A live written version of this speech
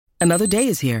Another day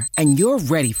is here, and you're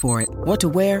ready for it. What to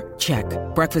wear? Check.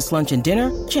 Breakfast, lunch, and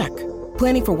dinner? Check.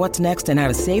 Planning for what's next and how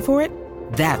to save for it?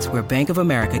 That's where Bank of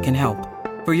America can help.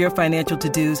 For your financial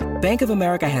to-dos, Bank of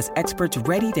America has experts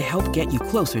ready to help get you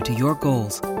closer to your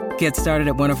goals. Get started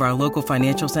at one of our local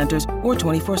financial centers or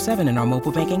 24/7 in our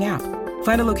mobile banking app.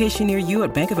 Find a location near you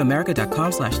at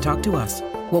bankofamerica.com/talktous.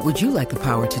 What would you like the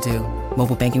power to do?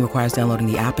 Mobile banking requires downloading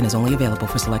the app and is only available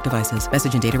for select devices.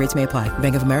 Message and data rates may apply.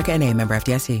 Bank of America N.A., member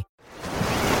FDIC.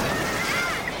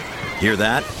 Hear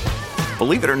that?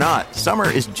 Believe it or not, summer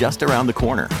is just around the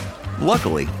corner.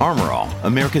 Luckily, Armor All,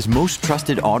 America's most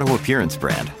trusted auto appearance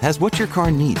brand, has what your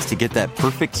car needs to get that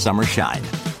perfect summer shine.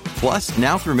 Plus,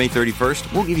 now through May 31st,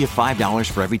 we'll give you $5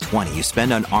 for every $20 you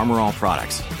spend on Armor All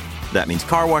products. That means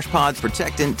car wash pods,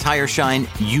 protectant, tire shine,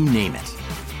 you name it.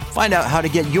 Find out how to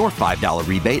get your $5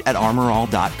 rebate at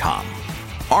armorall.com.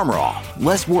 Armor All,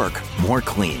 less work, more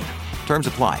clean. Terms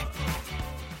apply.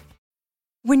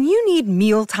 When you need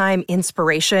mealtime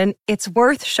inspiration, it's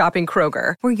worth shopping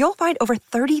Kroger, where you'll find over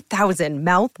 30,000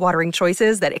 mouth-watering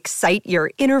choices that excite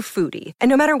your inner foodie. And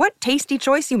no matter what tasty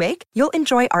choice you make, you'll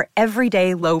enjoy our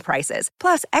everyday low prices,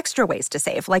 plus extra ways to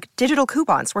save, like digital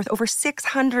coupons worth over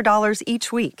 $600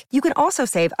 each week. You can also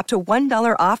save up to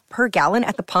 $1 off per gallon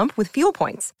at the pump with fuel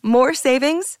points. More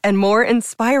savings and more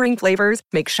inspiring flavors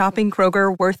make shopping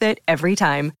Kroger worth it every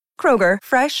time. Kroger,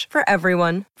 fresh for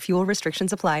everyone. Fuel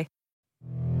restrictions apply.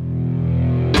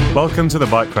 Welcome to the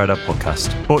Bike Radar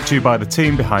podcast, brought to you by the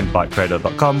team behind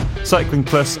BikeRadar.com, Cycling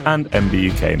Plus and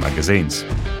MBUK magazines.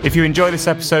 If you enjoy this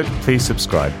episode, please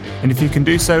subscribe. And if you can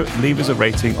do so, leave us a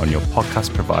rating on your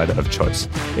podcast provider of choice.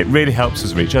 It really helps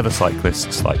us reach other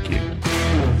cyclists like you.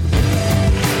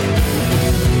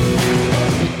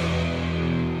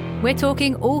 We're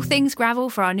talking all things gravel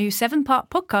for our new 7-part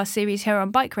podcast series here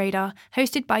on Bike Radar,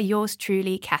 hosted by yours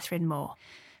truly, Catherine Moore.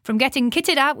 From getting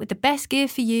kitted out with the best gear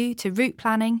for you to route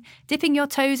planning, dipping your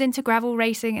toes into gravel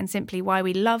racing and simply why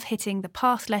we love hitting the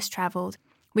path less travelled,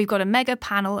 we've got a mega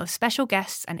panel of special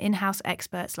guests and in-house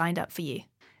experts lined up for you.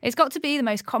 It's got to be the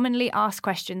most commonly asked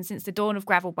question since the dawn of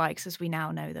gravel bikes as we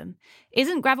now know them.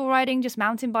 Isn't gravel riding just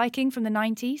mountain biking from the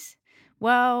 90s?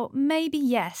 Well, maybe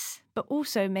yes, but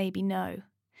also maybe no.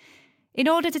 In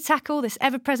order to tackle this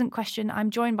ever-present question,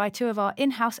 I'm joined by two of our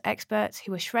in-house experts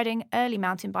who were shredding early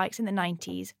mountain bikes in the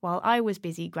 90s while I was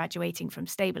busy graduating from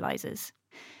stabilisers.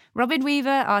 Robin Weaver,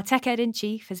 our tech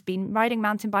ed-in-chief, has been riding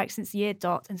mountain bikes since the year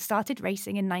dot and started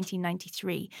racing in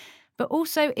 1993, but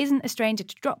also isn't a stranger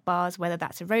to drop bars, whether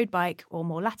that's a road bike or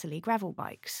more latterly gravel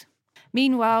bikes.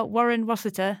 Meanwhile, Warren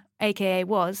Rossiter, aka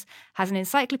Woz, has an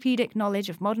encyclopedic knowledge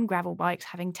of modern gravel bikes,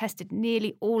 having tested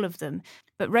nearly all of them,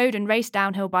 but rode and raced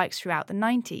downhill bikes throughout the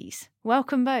 90s.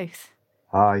 Welcome both.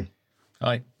 Hi.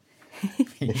 Hi.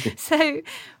 So,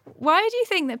 why do you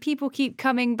think that people keep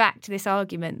coming back to this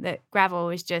argument that gravel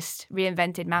is just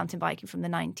reinvented mountain biking from the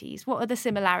 90s? What are the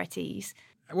similarities?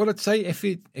 Well, I'd say if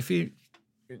you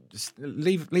just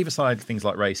leave aside things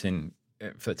like racing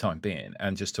for the time being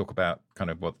and just talk about kind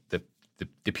of what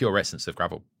the pure essence of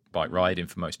gravel bike riding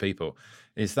for most people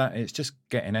is, that it's just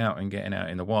getting out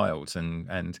in the wilds,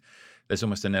 and there's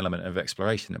almost an element of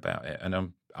exploration about it.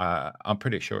 And I'm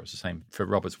pretty sure it's the same for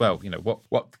Rob as well. You know,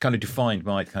 what kind of defined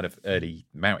my kind of early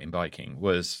mountain biking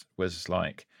was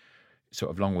like sort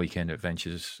of long weekend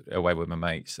adventures away with my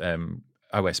mates,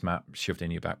 OS map shoved in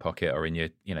your back pocket or in your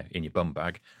bum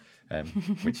bag.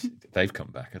 Which they've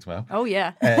come back as well. Oh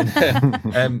yeah,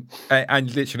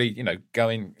 and literally,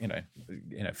 going,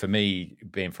 for me,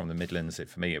 being from the Midlands, it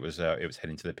was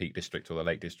heading to the Peak District or the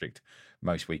Lake District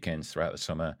most weekends throughout the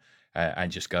summer,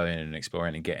 and just going and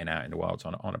exploring and getting out in the wilds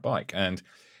on a bike. And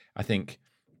I think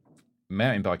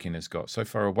mountain biking has got so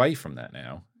far away from that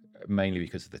now, mainly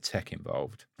because of the tech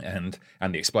involved and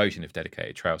the explosion of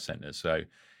dedicated trail centres. So,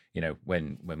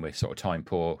 when we're sort of time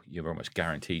poor, you're almost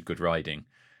guaranteed good riding.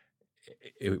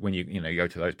 When you go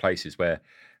to those places where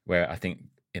I think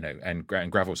and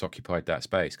gravel's occupied that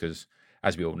space, because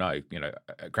as we all know,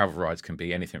 gravel rides can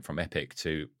be anything from epic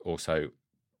to also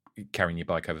carrying your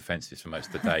bike over fences for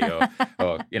most of the day,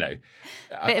 or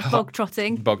bit of bog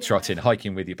trotting,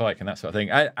 hiking with your bike and that sort of thing.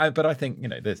 But I think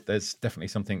there's definitely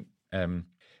something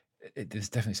there's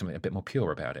definitely something a bit more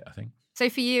pure about it, I think. So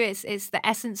for you, it's the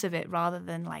essence of it rather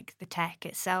than like the tech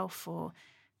itself, or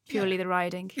purely the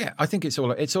riding. Yeah, I think it's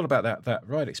all about that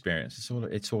ride experience.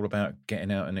 It's all about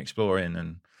getting out and exploring,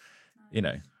 and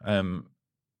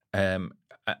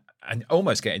and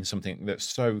almost getting something that's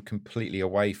so completely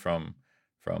away from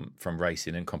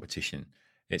racing and competition.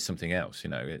 It's something else.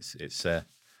 It's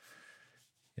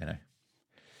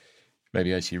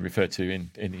maybe, as you referred to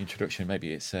in the introduction,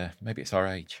 maybe it's our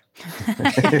age.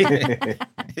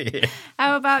 Yeah.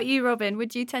 How about you, Robin?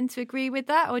 Would you tend to agree with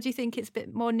that, or do you think it's a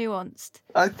bit more nuanced?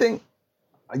 I think,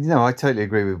 I totally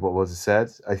agree with what was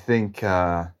said. I think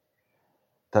that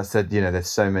said, there's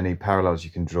so many parallels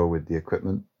you can draw with the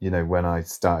equipment. When I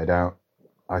started out,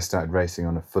 I started racing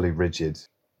on a fully rigid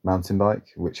mountain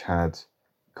bike, which had,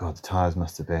 God, the tyres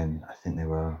must have been, I think they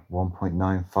were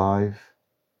 1.95.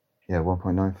 Yeah,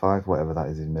 1.95, whatever that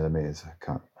is in millimeters. I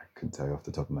couldn't tell you off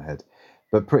the top of my head.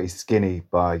 But pretty skinny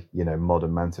by,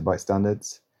 modern mountain bike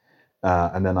standards.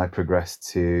 And then I progressed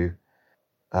to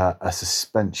a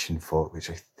suspension fork, which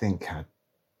I think had,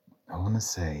 I want to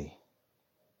say,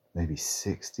 maybe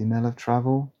 60 mil of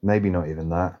travel, maybe not even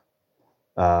that.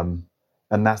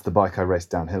 And that's the bike I raced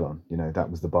downhill on.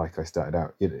 That was the bike I started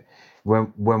out.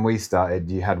 When we started,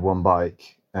 you had one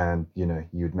bike, and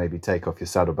you'd maybe take off your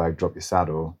saddlebag, drop your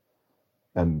saddle,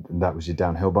 and that was your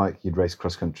downhill bike. You'd race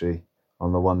cross country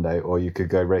on the one day, or you could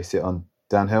go race it on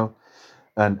downhill.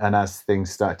 And as things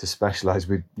started to specialize,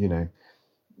 we'd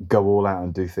go all out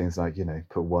and do things like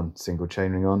put one single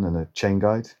chainring on and a chain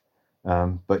guide.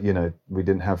 But we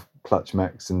didn't have clutch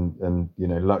mechs and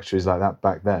luxuries like that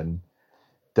back then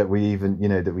that we even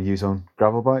that we use on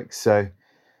gravel bikes. So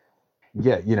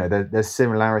yeah, there's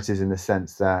similarities in the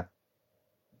sense that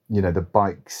the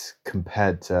bikes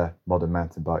compared to modern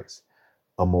mountain bikes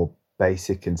are more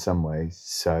basic in some ways.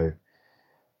 So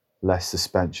less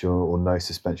suspension or no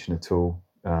suspension at all,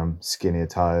 skinnier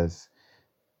tires.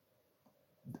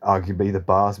 Arguably the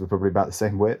bars were probably about the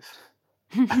same width.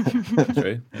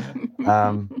 True.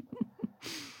 Yeah.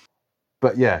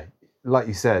 But yeah, like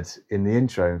you said in the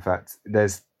intro, in fact,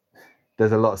 there's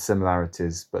a lot of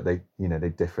similarities, but they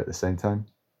differ at the same time.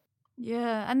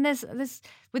 Yeah, and there's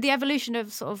with the evolution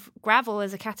of sort of gravel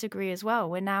as a category as well,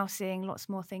 we're now seeing lots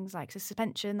more things like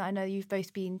suspension that I know you've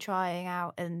both been trying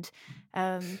out, and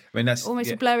that's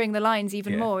almost blurring the lines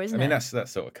even more, isn't it?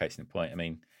 That's sort of case in point.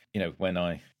 When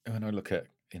I look at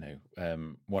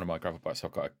one of my gravel bikes,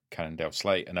 I've got a Cannondale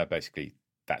Slate, and that's basically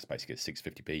a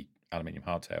 650B aluminium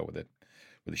hardtail with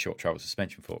a short travel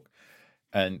suspension fork.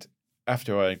 And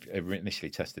after I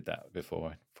initially tested that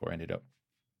before I ended up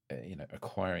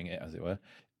acquiring it, as it were,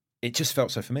 it just felt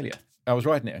so familiar. I was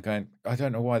riding it and going, I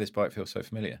don't know why this bike feels so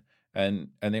familiar. And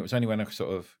it was only when I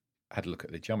sort of had a look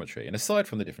at the geometry, and aside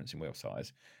from the difference in wheel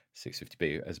size,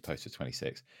 650B as opposed to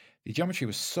 26, the geometry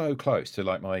was so close to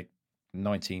like my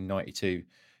 1992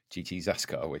 GT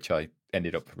Zascar, which I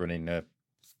ended up running a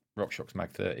RockShox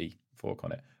Mag 30 fork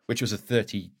on it, which was a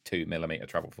 32 millimeter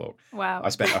travel fork. Wow! I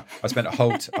spent a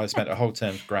whole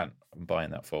term's grant on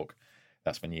buying that fork.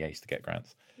 That's when you used to get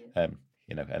grants, and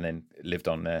then lived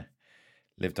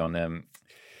on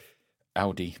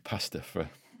Audi pasta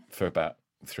for about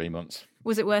 3 months.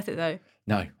 Was it worth it though?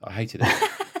 No, I hated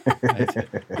it.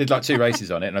 Did like 2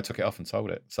 races on it, and I took it off and sold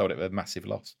it. Sold it with a massive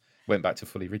loss. Went back to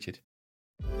fully rigid.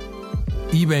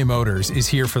 eBay Motors is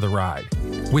here for the ride.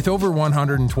 With over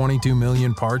 122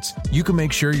 million parts, you can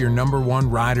make sure your number one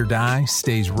ride or die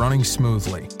stays running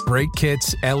smoothly. Brake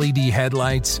kits, LED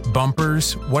headlights,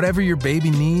 bumpers, whatever your baby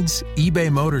needs,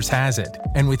 eBay Motors has it.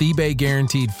 And with eBay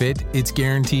Guaranteed Fit, it's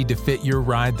guaranteed to fit your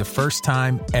ride the first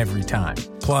time, every time.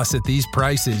 Plus, at these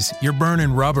prices, you're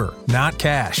burning rubber, not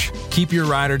cash. Keep your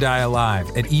ride or die alive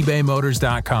at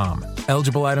ebaymotors.com.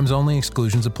 Eligible items only,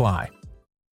 exclusions apply.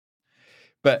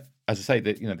 But as I say,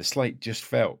 the Slate just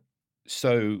felt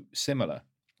so similar,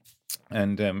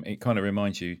 and it kind of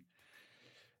reminds you.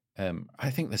 I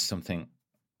think there's something.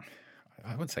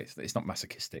 I wouldn't say it's not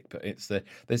masochistic, but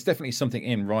there's definitely something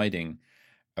in riding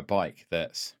a bike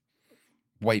that's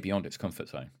way beyond its comfort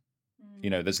zone.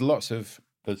 There's lots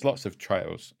of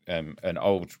trails and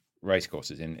old race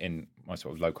courses in my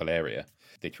sort of local area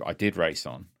that I did race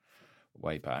on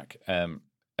way back.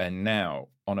 And now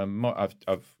on I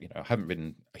haven't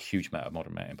ridden a huge amount of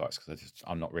modern mountain bikes because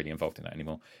I'm not really involved in that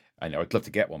anymore. I I'd love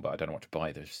to get one, but I don't know what to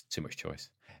buy. There's too much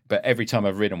choice. But every time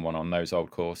I've ridden one on those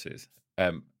old courses,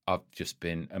 I've just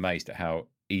been amazed at how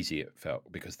easy it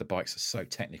felt because the bikes are so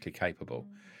technically capable,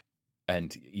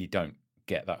 and you don't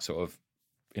get that sort of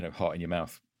heart in your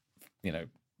mouth,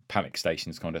 panic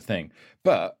stations kind of thing.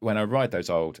 But when I ride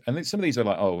those old, and some of these are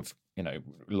like old,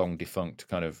 long defunct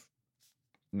kind of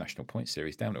National Point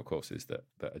Series downhill courses that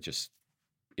are just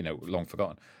long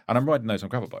forgotten, and I'm riding those on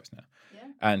gravel bikes now,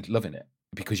 and loving it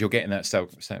because you're getting that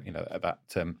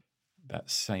that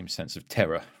same sense of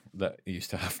terror that you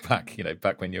used to have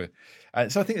back when you were.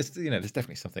 So I think there's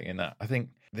definitely something in that. I think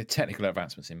the technical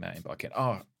advancements in mountain biking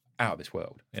are out of this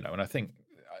world, and I think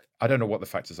I don't know what the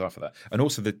factors are for that, and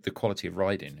also the quality of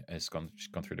riding has gone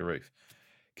through the roof.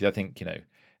 Because I think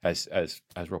as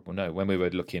Rob will know, when we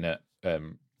were looking at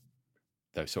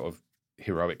those sort of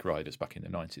heroic riders back in the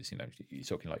 90s. You know, you're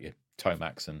talking like your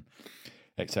Tomacs and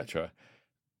etc.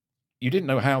 You didn't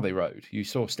know how they rode. You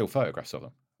saw still photographs of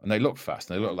them, and they looked fast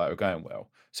and they looked like they were going well.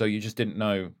 So you just didn't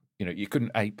know. You know, you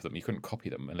couldn't ape them, you couldn't copy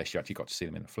them unless you actually got to see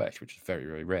them in the flesh, which is very,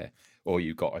 very rare. Or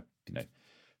you got a, you know,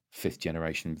 5th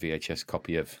generation VHS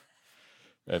copy of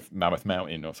Mammoth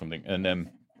Mountain or something. And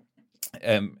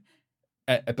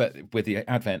but with the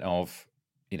advent of,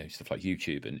 you know, stuff like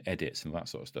YouTube and edits and that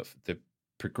sort of stuff, the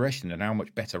progression and how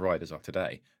much better riders are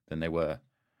today than they were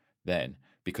then,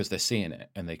 because they're seeing it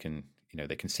and they can, you know,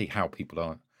 they can see how people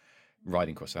are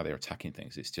riding across, how they're attacking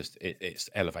things. It's just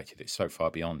it's elevated. It's so far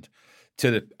beyond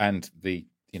the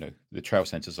you know, the trail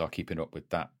centers are keeping up with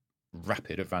that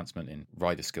rapid advancement in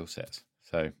rider skill sets.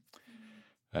 So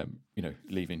you know,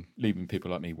 leaving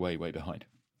people like me way behind.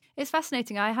 It's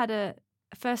fascinating. I had a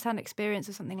first-hand experience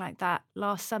of something like that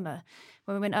last summer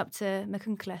when we went up to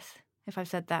Machynlleth, if I've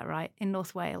said that right, in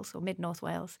North Wales or mid-North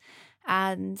Wales.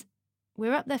 And we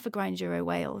were up there for Grinduro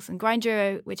Wales. And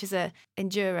Grinduro, which is a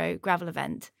enduro gravel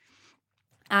event,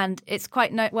 and it's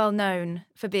quite well known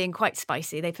for being quite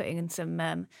spicy. They put in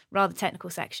some rather technical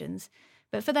sections.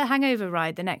 But for the hangover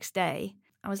ride the next day,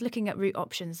 I was looking at route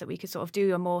options that we could sort of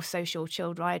do a more social,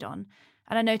 chilled ride on.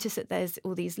 And I noticed that there's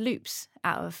all these loops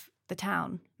out of the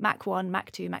town, Mach 1,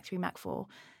 Mach 2, Mach 3, Mach 4.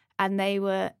 And they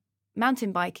were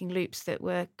mountain biking loops that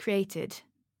were created,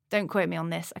 don't quote me on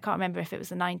this, I can't remember if it was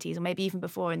the 90s or maybe even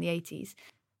before in the 80s,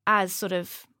 as sort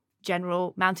of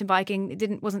general mountain biking.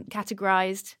 It wasn't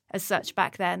categorized as such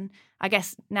back then. I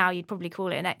guess now you'd probably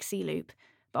call it an XC loop.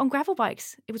 But on gravel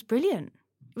bikes, it was brilliant.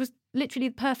 It was literally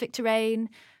the perfect terrain,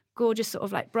 gorgeous sort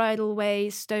of like bridle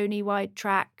ways, stony wide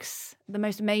tracks, the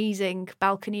most amazing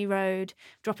balcony road,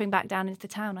 dropping back down into the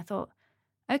town. I thought,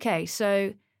 okay,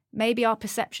 so maybe our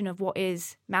perception of what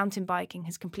is mountain biking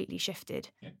has completely shifted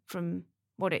from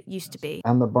what it used to be.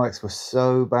 And the bikes were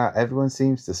so bad. Everyone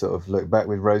seems to sort of look back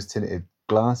with rose-tinted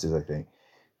glasses, I think.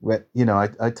 Where, you know,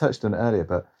 I touched on it earlier,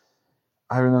 but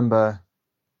I remember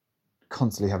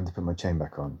constantly having to put my chain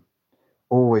back on.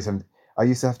 I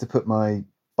used to have to put my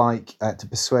bike, to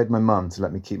persuade my mum to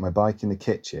let me keep my bike in the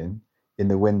kitchen in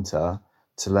the winter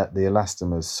to let the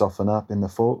elastomers soften up in the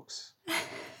forks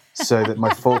so that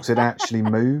my forks would actually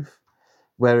move.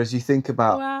 Whereas you think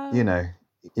about, you know,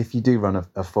 if you do run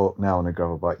a fork now on a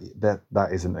gravel bike, that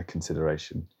isn't a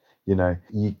consideration. You know,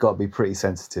 you've got to be pretty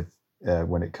sensitive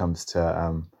when it comes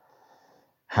to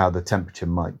how the temperature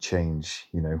might change,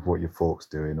 you know, what your fork's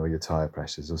doing or your tyre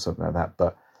pressures or something like that.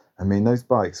 But, I mean, those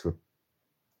bikes were,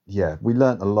 we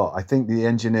learnt a lot. I think the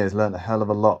engineers learnt a hell of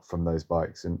a lot from those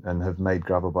bikes and have made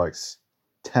gravel bikes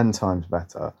 10 times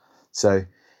better. So,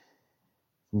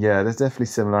 yeah, there's definitely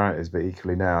similarities, but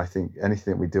equally now, I think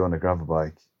anything we do on a gravel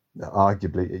bike,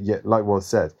 arguably, like was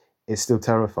said, it's still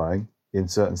terrifying in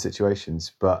certain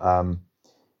situations, but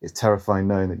it's terrifying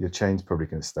knowing that your chain's probably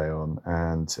going to stay on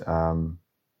and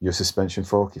your suspension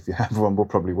fork, if you have one, will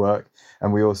probably work.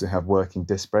 And we also have working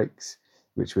disc brakes,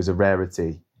 which was a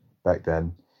rarity back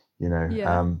then. You know,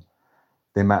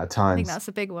 the amount of times. I think that's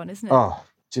a big one, isn't it? Oh,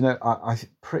 do you know, I'm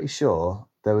pretty sure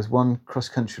there was one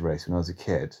cross-country race when I was a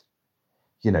kid.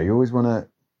 You know, you always want to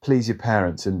please your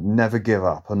parents and never give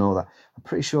up and all that. I'm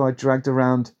pretty sure I dragged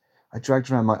around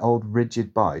my old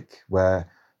rigid bike where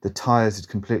the tyres had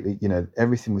completely, you know,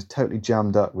 everything was totally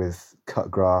jammed up with cut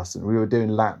grass, and we were doing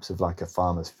laps of like a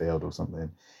farmer's field or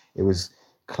something. It was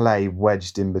clay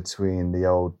wedged in between the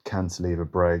old cantilever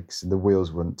brakes, and the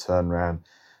wheels wouldn't turn round,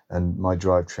 and my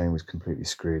drivetrain was completely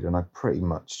screwed, and I pretty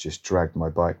much just dragged my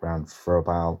bike around for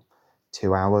about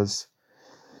 2 hours.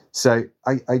 So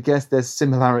I guess there's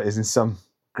similarities in some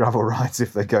gravel rides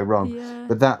if they go wrong,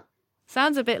 but that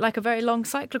sounds a bit like a very long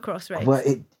cyclocross race. Well,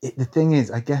 the thing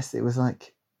is, I guess it was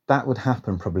like that would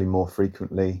happen probably more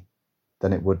frequently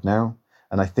than it would now,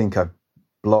 and I think I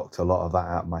blocked a lot of that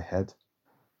out of my head.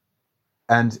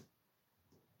 And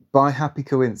by happy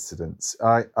coincidence,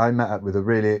 I met up with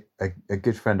a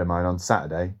good friend of mine on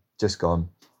Saturday, just gone,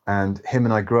 and him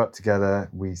and I grew up together.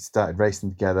 We started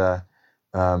racing together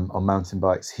on mountain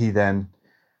bikes. He then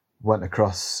went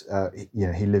across, you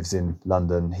know, he lives in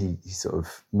London. He sort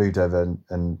of moved over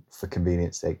and for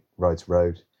convenience sake rides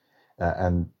road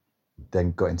and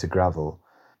then got into gravel.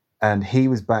 And he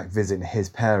was back visiting his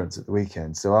parents at the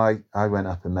weekend. So I went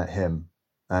up and met him,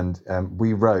 and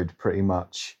we rode pretty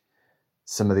much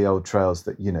some of the old trails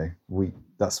that, you know,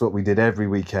 that's what we did every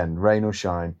weekend, rain or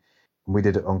shine. We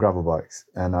did it on gravel bikes,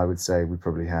 and I would say we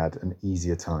probably had an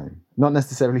easier time. Not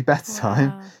necessarily better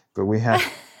time, but we had,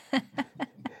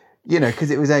 you know, because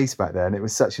it was ace back then. It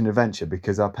was such an adventure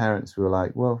because our parents were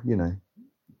like, well, you know,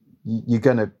 you're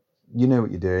going to you know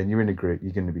what you're doing. You're in a group.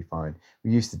 You're going to be fine.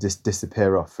 We used to just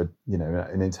disappear off for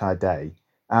an entire day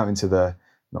out into the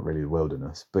not really the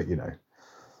wilderness, but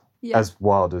as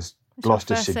wild as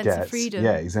Gloucester should get.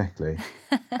 Yeah, exactly.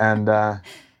 And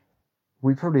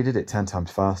we probably did it 10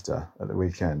 times faster at the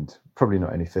weekend. Probably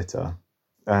not any fitter.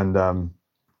 And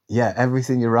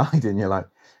everything you're riding, you're like,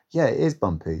 yeah, it is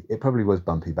bumpy. It probably was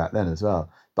bumpy back then as well.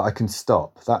 But I can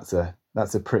stop. That's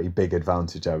a pretty big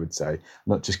advantage, I would say.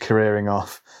 Not just careering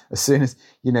off as soon as,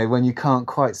 when you can't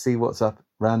quite see what's up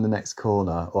around the next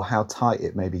corner or how tight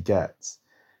it maybe gets.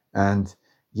 And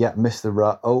miss the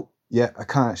rut. Oh, yeah, I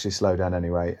can't actually slow down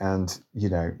anyway. And,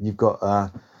 you've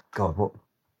got,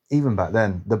 even back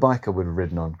then, the bike I would have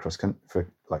ridden on cross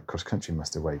country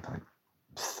must have weighed like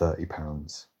 30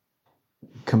 pounds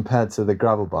compared to the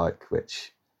gravel bike,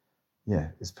 which,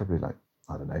 is probably like,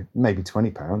 I don't know, maybe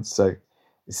 20 pounds. So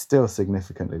it's still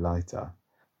significantly lighter.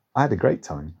 I had a great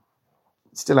time.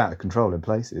 Still out of control in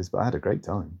places, but I had a great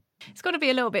time. It's got to be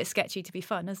a little bit sketchy to be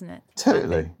fun, hasn't it?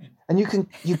 Totally. And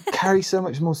you carry so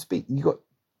much more speed. You got,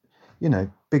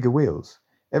 bigger wheels.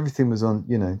 Everything was on,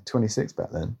 26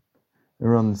 back then.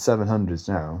 We're on 700s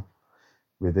now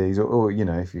with these, or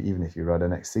if you ride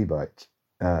an XC bike,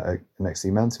 an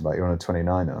XC mountain bike, you're on a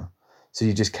 29er. So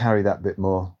you just carry that bit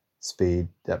more speed,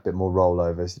 that bit more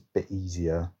rollover, it's a bit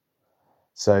easier.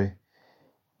 So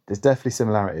there's definitely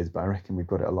similarities, but I reckon we've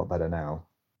got it a lot better now.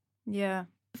 Yeah.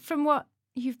 From what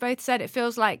you've both said, it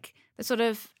feels like the sort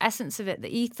of essence of it, the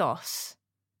ethos,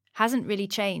 hasn't really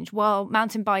changed. While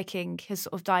mountain biking has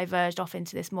sort of diverged off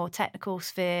into this more technical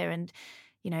sphere and,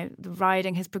 the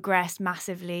riding has progressed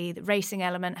massively, the racing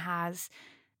element has,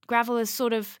 gravel has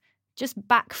sort of just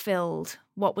backfilled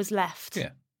what was left.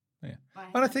 Yeah.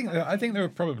 And I think there are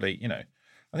probably,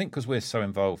 I think because we're so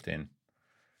involved in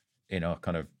our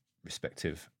kind of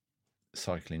respective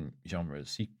cycling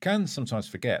genres, you can sometimes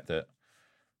forget that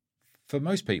for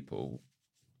most people,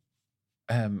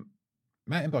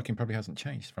 mountain biking probably hasn't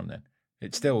changed from then.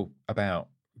 It's still about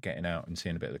getting out and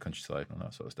seeing a bit of the countryside and all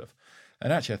that sort of stuff.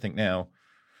 And actually, I think now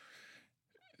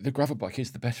the gravel bike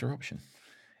is the better option.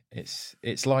 It's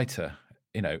lighter,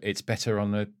 it's better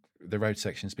on the road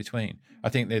sections between. I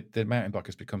think the mountain bike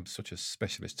has become such a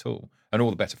specialist tool, and all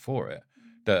the better for it,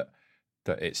 that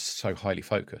it's so highly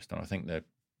focused. And I think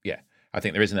I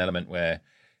think there is an element where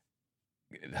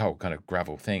the whole kind of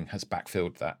gravel thing has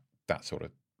backfilled that sort of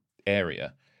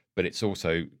area, but it's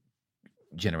also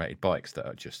generated bikes that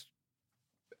are just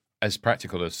as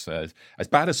practical as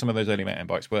bad as some of those early mountain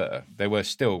bikes were. They were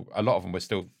still, a lot of them were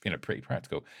still, pretty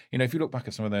practical. If you look back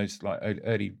at some of those like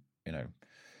early,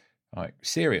 like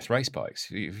serious race bikes,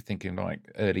 you're thinking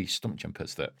like early stump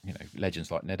jumpers that,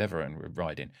 legends like Ned Everett were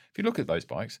riding. If you look at those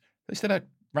bikes, they still had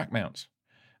rack mounts.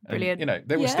 Brilliant.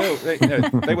 They were still,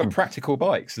 they were practical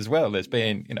bikes as well as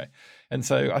being, and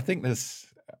so I think there's,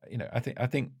 I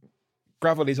think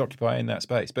gravel is occupying that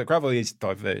space, but gravel is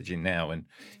diverging now, and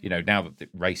now that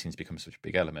racing's become such a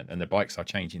big element, and the bikes are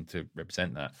changing to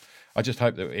represent that. I just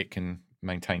hope that it can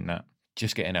maintain that,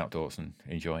 just getting outdoors and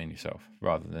enjoying yourself,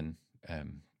 rather than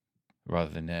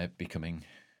becoming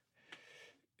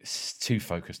too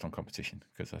focused on competition,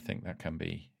 because I think that can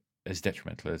be as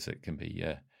detrimental as it can be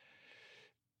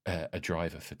a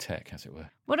driver for tech, as it were.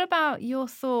 What about your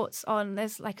thoughts on,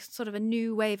 there's like sort of a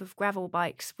new wave of gravel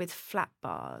bikes with flat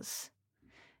bars?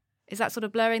 Is that sort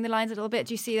of blurring the lines a little bit?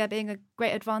 Do you see there being a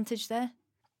great advantage there?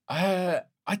 I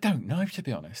don't know, to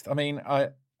be honest. I mean,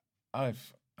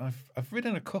 I've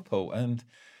ridden a couple, and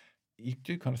you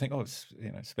do kind of think, it's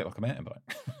a bit like a mountain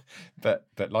bike,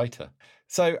 but lighter.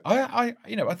 So I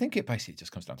think it basically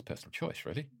just comes down to personal choice,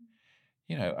 really.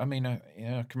 I mean, I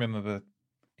can remember,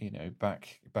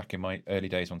 back in my early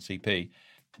days on CP,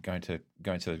 going to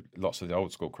lots of the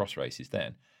old school cross races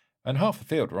then, and half the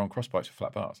field were on cross bikes with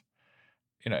flat bars.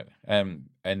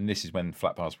 And this is when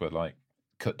flat bars were like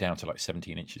cut down to like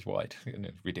 17 inches wide,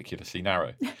 ridiculously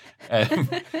narrow.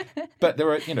 But there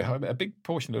were, a big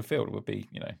portion of the field would be,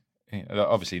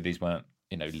 obviously these weren't,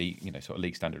 league, sort of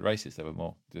league standard races. They were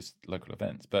more just local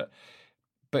events. But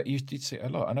you did see it a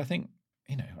lot, and I think,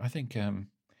 I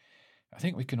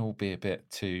think we can all be a bit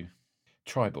too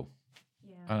tribal.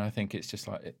 Yeah. And I think it's just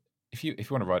like, if you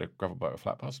want to ride a gravel bike with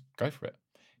flat bars, go for it.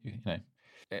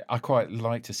 I quite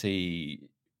like to see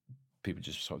people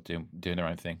just sort of doing their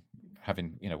own thing,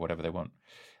 having, whatever they want.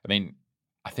 I mean,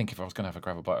 I think if I was going to have a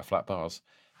gravel bike with flat bars,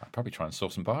 I'd probably try and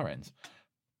source some bar ends.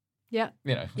 Yeah.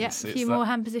 A few more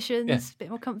hand positions, a bit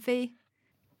more comfy.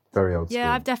 Very old school.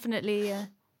 Yeah, I've definitely...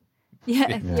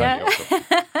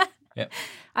 Yeah.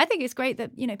 I think it's great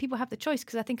that, people have the choice,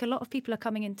 because I think a lot of people are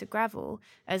coming into gravel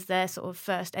as their sort of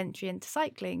first entry into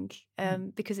cycling,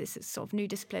 because it's a sort of new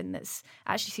discipline that's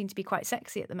actually seemed to be quite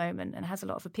sexy at the moment and has a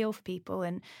lot of appeal for people.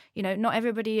 And, not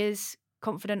everybody is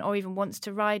confident or even wants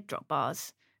to ride drop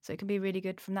bars. So it can be really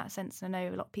good from that sense. And I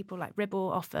know a lot of people like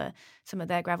Ribble offer some of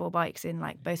their gravel bikes in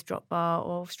like both drop bar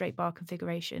or straight bar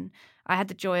configuration. I had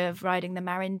the joy of riding the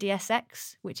Marin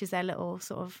DSX, which is their little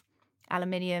sort of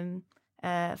aluminium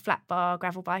flat bar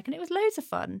gravel bike, and it was loads of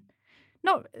fun.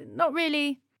 Not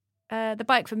really the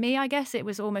bike for me, I guess. It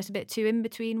was almost a bit too in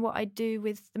between what I do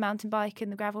with the mountain bike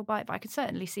and the gravel bike, but I could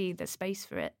certainly see the space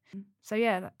for it. So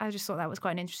yeah, I just thought that was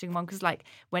quite an interesting one, because like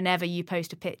whenever you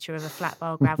post a picture of a flat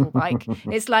bar gravel bike,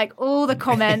 it's like all the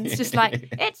comments just like,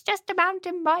 it's just a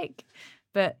mountain bike.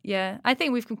 But yeah, I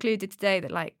think we've concluded today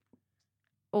that like,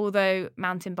 although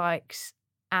mountain bikes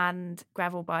and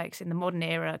gravel bikes in the modern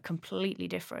era are completely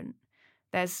different,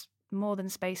 there's more than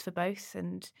space for both.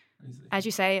 And as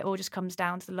you say, it all just comes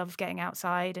down to the love of getting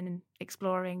outside and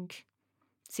exploring,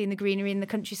 seeing the greenery in the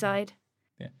countryside.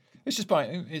 Yeah, it's just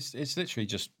it's literally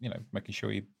just making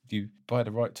sure you buy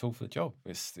the right tool for the job.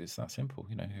 It's that simple.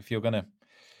 If you're gonna,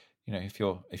 if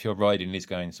your riding is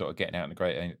going sort of getting out in the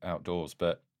great outdoors,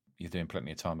 but you're doing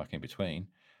plenty of time back in between,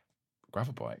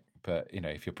 gravel bike. But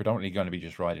if you're predominantly going to be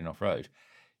just riding off road,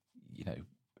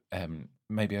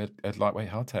 maybe a lightweight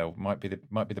hardtail might be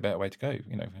the better way to go.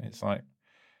 It's like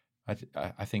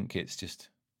I think it's just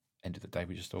end of the day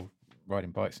we're just all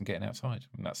riding bikes and getting outside,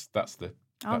 and that's the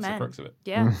crux of it.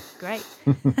 Yeah, great.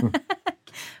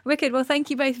 Wicked. Well, thank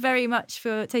you both very much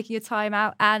for taking your time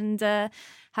out and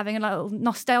having a little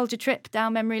nostalgia trip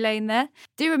down memory lane there.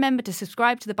 Do remember to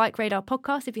subscribe to the Bike Radar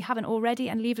podcast if you haven't already,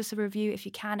 and leave us a review if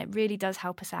you can. It really does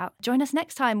help us out. Join us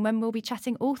next time when we'll be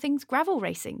chatting all things gravel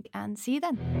racing, and see you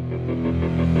then.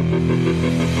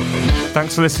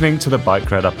 Thanks for listening to the Bike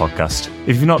Radar podcast.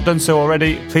 If you've not done so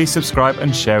already, please subscribe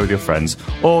and share with your friends,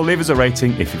 or leave us a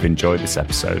rating if you've enjoyed this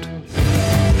episode.